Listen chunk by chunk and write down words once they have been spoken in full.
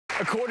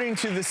According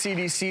to the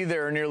CDC,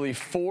 there are nearly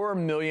 4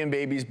 million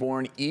babies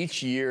born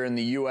each year in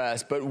the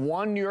U.S., but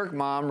one New York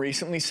mom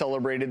recently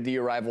celebrated the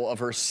arrival of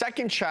her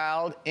second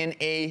child in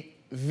a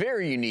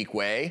very unique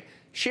way.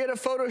 She had a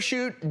photo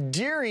shoot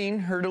during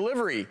her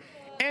delivery,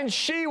 and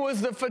she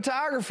was the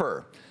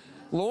photographer.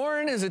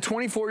 Lauren is a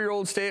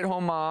 24-year-old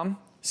stay-at-home mom,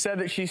 said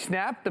that she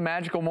snapped the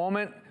magical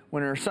moment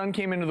when her son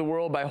came into the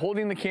world by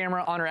holding the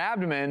camera on her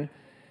abdomen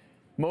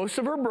most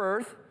of her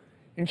birth,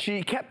 and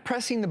she kept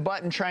pressing the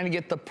button trying to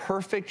get the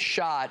perfect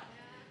shot.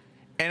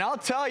 And I'll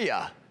tell you,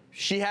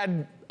 she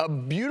had a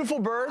beautiful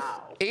birth,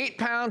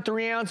 8-pound,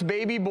 3-ounce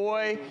baby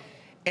boy,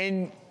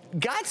 and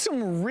got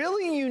some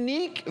really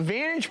unique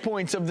vantage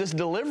points of this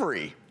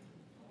delivery.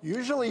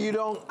 Usually you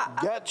don't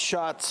get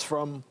shots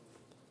from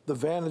the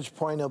vantage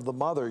point of the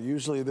mother.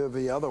 Usually they're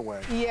the other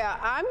way. Yeah,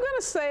 I'm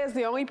gonna say as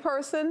the only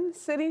person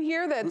sitting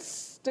here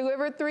that's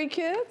delivered 3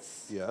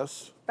 kids.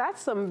 Yes.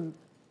 That's some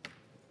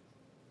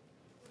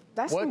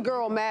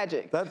girl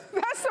magic. That's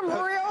some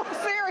real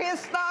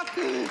serious stuff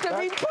to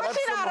be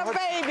pushing out a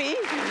baby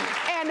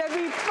and to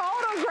be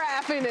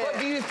photographing it. But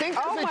do you think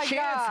there's a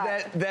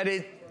chance that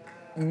it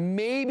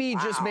maybe,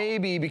 just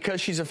maybe, because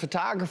she's a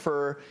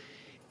photographer,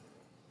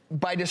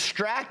 by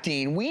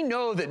distracting, we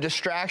know that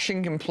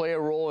distraction can play a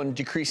role in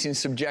decreasing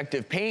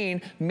subjective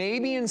pain.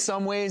 Maybe in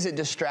some ways it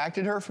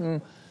distracted her from the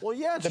pain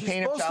of childbirth.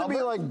 She's supposed to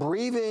be like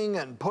breathing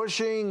and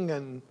pushing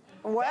and...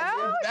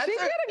 Well, she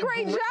did a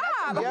great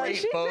job.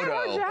 She did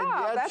her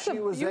job. That's she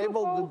was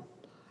able to...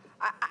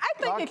 I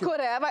think it could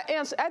have.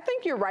 I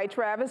think you're right,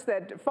 Travis,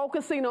 that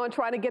focusing on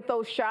trying to get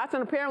those shots,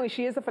 and apparently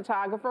she is a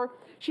photographer.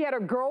 She had her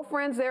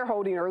girlfriends there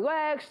holding her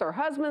legs, her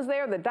husband's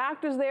there, the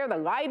doctor's there, the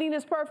lighting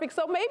is perfect.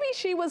 So maybe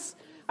she was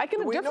like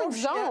in a different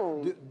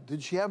zone.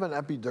 Did she have an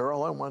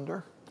epidural, I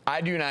wonder?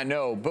 I do not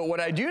know. But what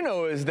I do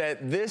know is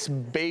that this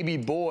baby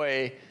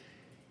boy,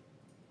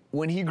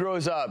 when he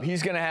grows up,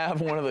 he's going to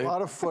have one of the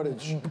lot of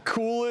footage,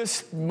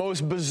 coolest,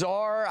 most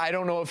bizarre, I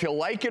don't know if he'll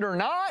like it or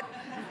not,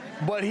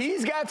 but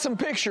he's got some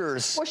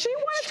pictures. Well, she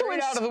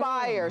wanted to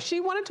inspire. She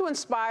wanted to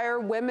inspire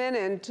women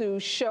and to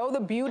show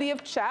the beauty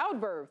of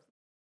childbirth.